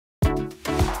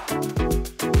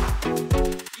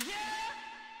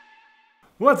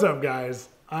What's up, guys?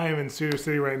 I am in Studio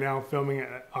City right now filming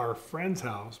at our friend's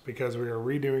house because we are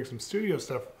redoing some studio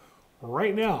stuff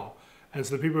right now. And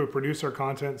so the people who produce our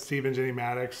content, Steve and Jenny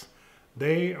Maddox,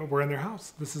 they were in their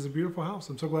house. This is a beautiful house.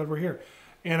 I'm so glad we're here.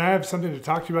 And I have something to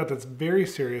talk to you about that's very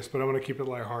serious, but I want to keep it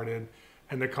lighthearted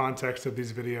in the context of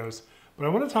these videos. But I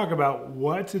want to talk about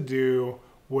what to do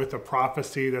with a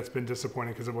prophecy that's been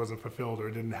disappointing because it wasn't fulfilled or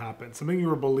it didn't happen. Something you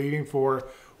were believing for,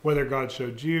 whether God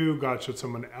showed you, God showed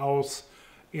someone else,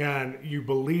 and you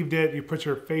believed it, you put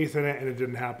your faith in it, and it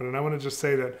didn't happen. And I want to just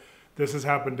say that this has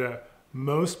happened to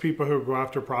most people who go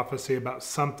after prophecy about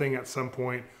something at some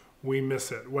point. We miss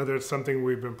it, whether it's something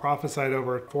we've been prophesied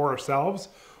over for ourselves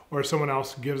or someone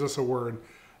else gives us a word.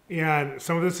 And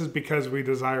some of this is because we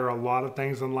desire a lot of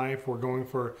things in life. We're going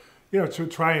for, to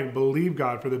try and believe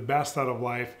God for the best out of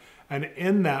life. And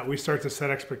in that, we start to set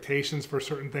expectations for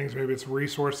certain things. Maybe it's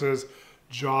resources,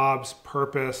 jobs,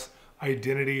 purpose,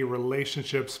 identity,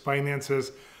 relationships,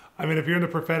 finances. I mean, if you're in the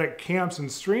prophetic camps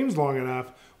and streams long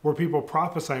enough where people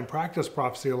prophesy and practice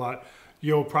prophecy a lot,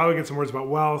 you'll probably get some words about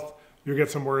wealth. You'll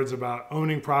get some words about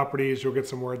owning properties. You'll get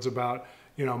some words about,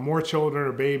 more children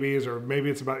or babies, or maybe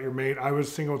it's about your mate. I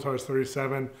was single until I was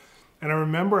 37. And I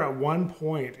remember at one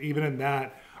point, even in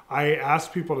that, I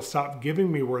asked people to stop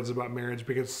giving me words about marriage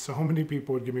because so many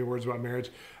people would give me words about marriage.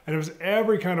 And it was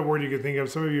every kind of word you could think of.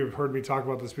 Some of you have heard me talk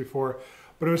about this before.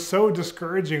 But it was so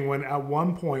discouraging when at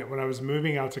one point when I was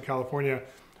moving out to California,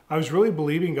 I was really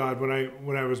believing God when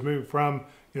I was moving from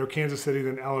Kansas City,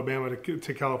 then Alabama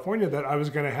to California, that I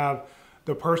was going to have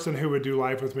the person who would do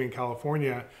life with me in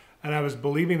California. And I was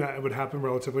believing that it would happen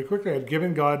relatively quickly. I'd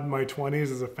given God my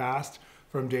 20s as a fast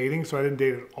from dating, so I didn't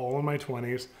date at all in my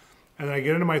 20s. And then I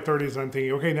get into my 30s and I'm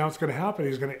thinking, okay, now it's going to happen.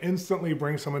 He's going to instantly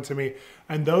bring someone to me.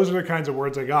 And those are the kinds of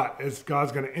words I got. Is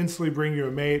God's going to instantly bring you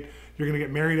a mate. You're going to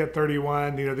get married at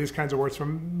 31. These kinds of words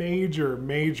from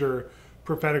major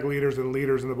prophetic leaders and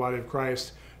leaders in the body of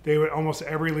Christ. Almost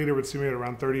every leader would see me at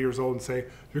around 30 years old and say,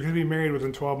 you're going to be married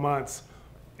within 12 months.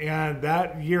 And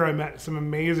that year I met some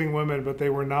amazing women, but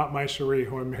they were not my Cherie,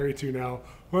 who I'm married to now,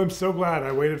 who I'm so glad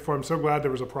I waited for. I'm so glad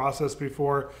there was a process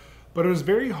before. But it was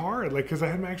very hard, because I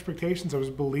had my expectations. I was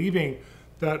believing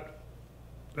that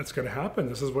that's going to happen.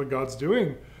 This is what God's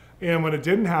doing. And when it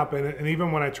didn't happen, and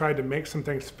even when I tried to make some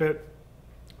things fit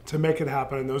to make it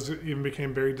happen, and those even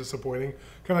became very disappointing,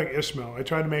 kind of like Ishmael. I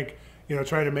tried to make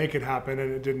it happen,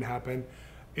 and it didn't happen.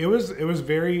 It was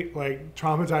very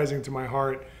traumatizing to my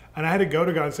heart. And I had to go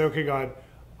to God and say, okay, God,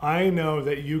 I know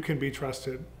that you can be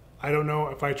trusted. I don't know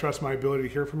if I trust my ability to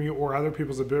hear from you or other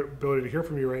people's ability to hear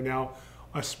from you right now,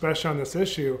 especially on this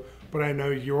issue, but I know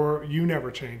you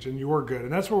never change and you're good.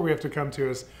 And that's where we have to come to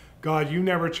is, God, you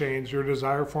never change. Your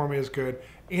desire for me is good.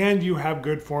 And you have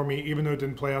good for me, even though it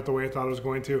didn't play out the way I thought it was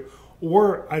going to.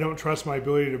 Or I don't trust my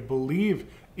ability to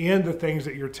believe in the things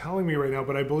that you're telling me right now,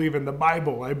 but I believe in the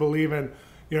Bible. I believe in,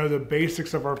 the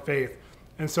basics of our faith.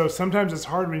 And so sometimes it's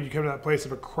hard when you come to that place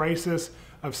of a crisis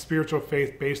of spiritual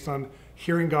faith based on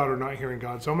hearing God or not hearing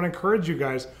God. So I'm going to encourage you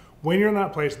guys, when you're in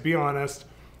that place, be honest.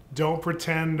 Don't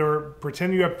pretend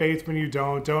you have faith when you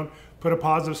don't. Don't put a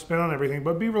positive spin on everything,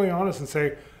 but be really honest and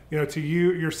say, to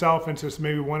you, yourself, and to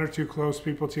maybe one or two close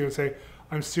people to you, and say,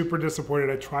 I'm super disappointed.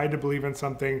 I tried to believe in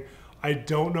something. I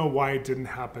don't know why it didn't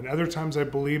happen. Other times I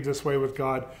believed this way with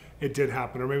God, it did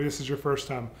happen. Or maybe this is your first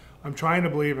time. I'm trying to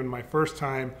believe, and my first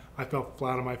time I fell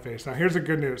flat on my face. Now here's the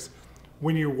good news.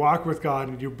 When you walk with God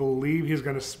and you believe He's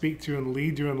going to speak to you and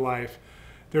lead you in life,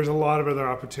 there's a lot of other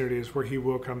opportunities where He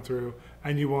will come through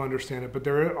and you will understand it. But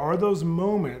there are those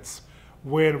moments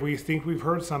when we think we've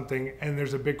heard something and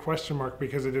there's a big question mark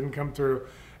because it didn't come through.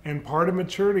 And part of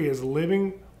maturity is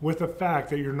living with the fact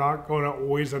that you're not going to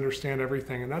always understand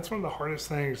everything. And that's one of the hardest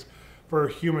things for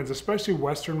humans, especially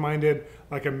Western-minded,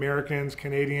 like Americans,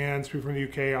 Canadians, people from the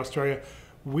UK, Australia.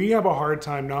 We have a hard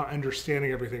time not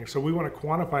understanding everything. So we want to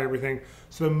quantify everything.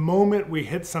 So the moment we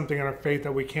hit something in our faith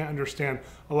that we can't understand,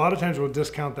 a lot of times we'll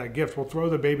discount that gift. We'll throw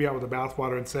the baby out with the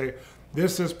bathwater and say,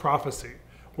 this is prophecy,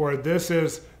 or this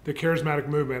is the charismatic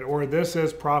movement, or this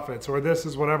is prophets, or this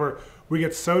is whatever. We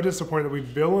get so disappointed that we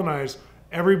villainize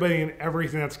everybody and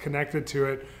everything that's connected to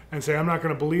it and say, I'm not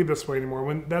going to believe this way anymore,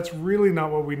 when that's really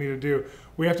not what we need to do.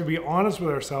 We have to be honest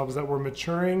with ourselves that we're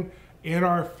maturing in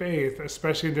our faith,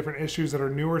 especially in different issues that are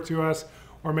newer to us,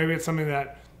 or maybe it's something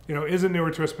that isn't newer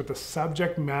to us, but the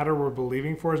subject matter we're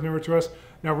believing for is newer to us.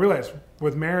 Now realize,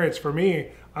 with marriage, for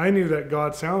me, I knew that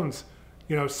God sounds,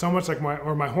 so much like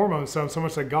my hormones sound so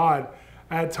much like God.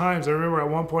 At times, I remember at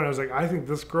one point I was like, I think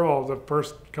this girl, the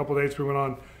first couple of dates we went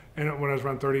on, and when I was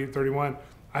around 30, 31,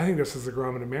 I think this is the girl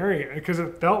I'm going to marry, because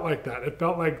it felt like that. It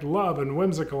felt like love and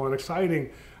whimsical and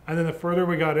exciting. And then the further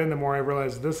we got in, the more I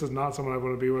realized this is not someone I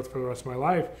want to be with for the rest of my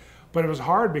life. But it was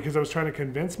hard because I was trying to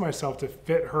convince myself to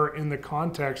fit her in the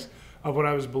context of what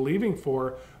I was believing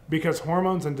for, because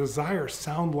hormones and desire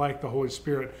sound like the Holy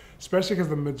Spirit, especially because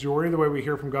the majority of the way we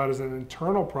hear from God is an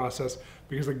internal process,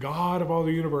 because the God of all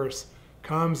the universe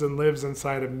comes and lives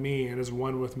inside of me and is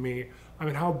one with me. I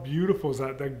mean, how beautiful is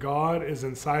that? That God is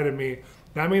inside of me.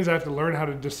 That means I have to learn how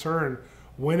to discern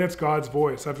when it's God's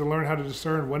voice. I have to learn how to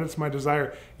discern when it's my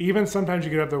desire. Even sometimes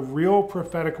you can have the real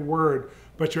prophetic word,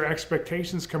 but your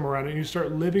expectations come around and you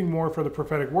start living more for the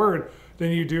prophetic word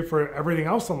than you do for everything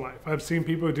else in life. I've seen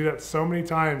people who do that so many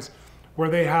times, where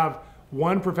they have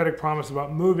one prophetic promise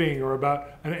about moving or about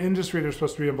an industry they're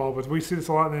supposed to be involved with. We see this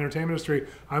a lot in the entertainment industry.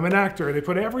 I'm an actor. They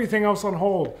put everything else on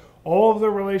hold, all of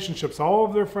their relationships, all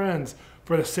of their friends,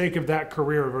 for the sake of that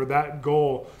career or that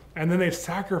goal. And then they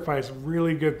sacrifice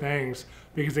really good things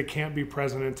because they can't be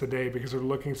present in today, because they're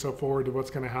looking so forward to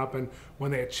what's going to happen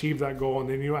when they achieve that goal. And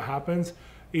then you know what happens?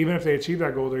 Even if they achieve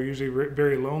that goal, they're usually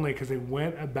very lonely because they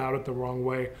went about it the wrong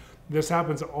way. This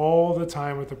happens all the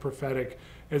time with the prophetic,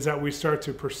 is that we start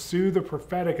to pursue the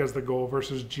prophetic as the goal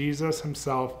versus Jesus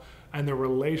himself and the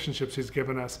relationships he's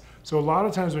given us. So a lot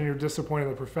of times when you're disappointed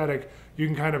in the prophetic, you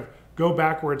can kind of go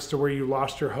backwards to where you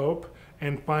lost your hope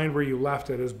and find where you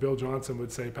left it, as Bill Johnson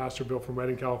would say, Pastor Bill from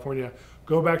Redding, California.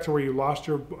 Go back to where you lost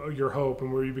your hope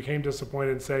and where you became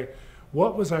disappointed and say,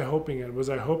 what was I hoping in? Was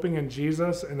I hoping in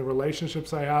Jesus and the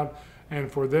relationships I have and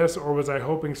for this, or was I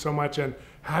hoping so much in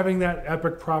having that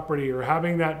epic property or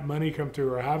having that money come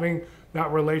through or having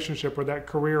that relationship or that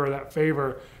career or that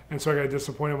favor? And so I got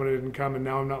disappointed when it didn't come, and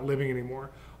now I'm not living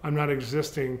anymore. I'm not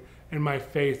existing in my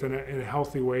faith in a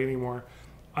healthy way anymore.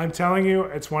 I'm telling you,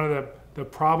 it's one of the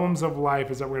problems of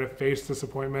life is that we're going to face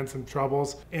disappointments and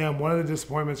troubles. And one of the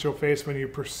disappointments you'll face when you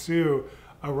pursue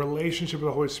a relationship with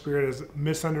the Holy Spirit is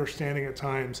misunderstanding at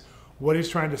times what he's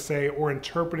trying to say, or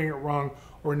interpreting it wrong,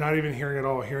 or not even hearing it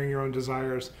all, hearing your own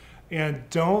desires. And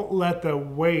don't let the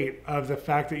weight of the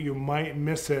fact that you might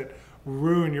miss it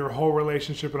ruin your whole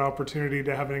relationship and opportunity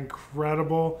to have an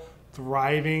incredible,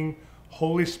 thriving,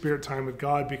 Holy Spirit time with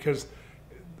God, because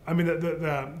I mean,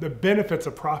 the benefits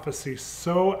of prophecy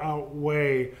so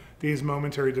outweigh these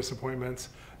momentary disappointments.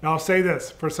 Now, I'll say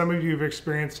this. For some of you who've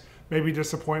experienced maybe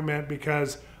disappointment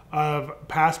because of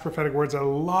past prophetic words that a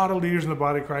lot of leaders in the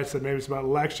body of Christ said, maybe it's about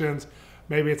elections,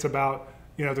 maybe it's about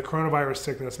the coronavirus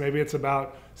sickness, maybe it's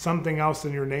about something else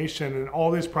in your nation, and all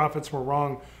these prophets were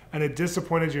wrong, and it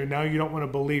disappointed you. Now you don't want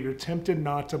to believe. You're tempted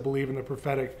not to believe in the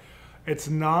prophetic. It's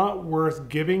not worth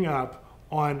giving up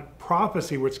on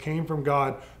prophecy, which came from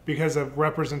God, because of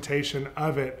representation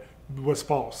of it was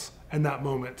false in that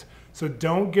moment. So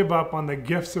don't give up on the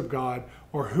gifts of God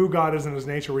or who God is in his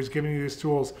nature, where he's giving you these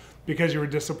tools because you were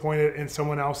disappointed in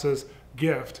someone else's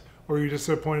gift or you're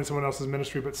disappointed in someone else's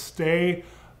ministry. But stay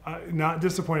not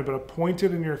disappointed, but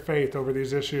appointed in your faith over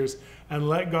these issues, and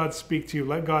let God speak to you.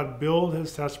 Let God build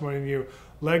his testimony in you.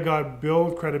 Let God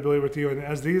build credibility with you. And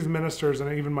as these ministers,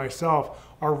 and even myself,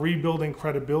 are rebuilding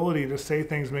credibility to say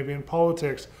things maybe in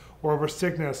politics or over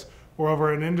sickness or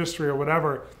over an industry or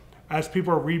whatever, as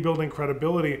people are rebuilding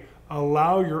credibility,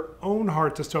 allow your own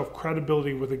heart to still have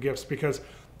credibility with the gifts, because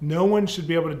no one should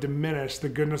be able to diminish the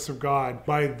goodness of God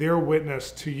by their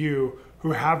witness to you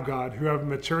who have God, who have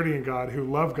maturity in God, who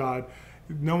love God.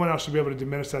 No one else should be able to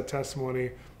diminish that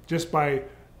testimony just by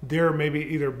their maybe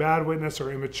either bad witness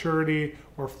or immaturity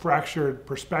or fractured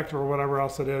perspective or whatever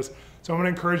else it is. So I'm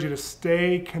going to encourage you to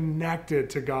stay connected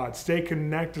to God, stay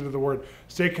connected to the Word,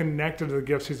 stay connected to the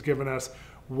gifts he's given us.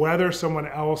 Whether someone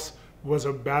else was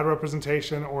a bad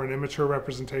representation or an immature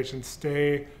representation,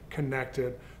 stay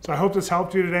connected. So I hope this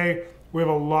helped you today. We have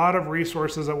a lot of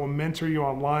resources that will mentor you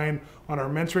online on our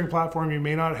mentoring platform. You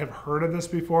may not have heard of this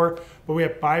before, but we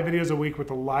have 5 videos a week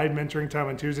with a live mentoring time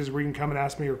on Tuesdays where you can come and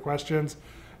ask me your questions.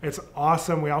 It's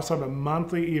awesome. We also have a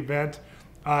monthly event.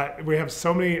 We have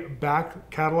so many back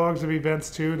catalogs of events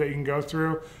too that you can go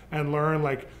through and learn,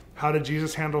 like how did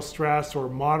Jesus handle stress, or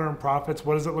modern prophets.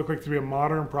 What does it look like to be a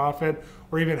modern prophet,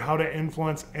 or even how to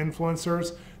influence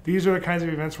influencers. These are the kinds of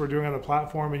events we're doing on the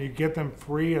platform, and you get them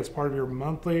free as part of your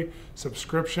monthly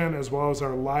subscription, as well as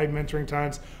our live mentoring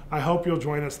times. I hope you'll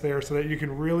join us there so that you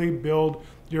can really build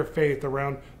your faith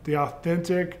around the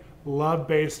authentic,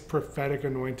 love-based prophetic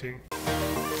anointing.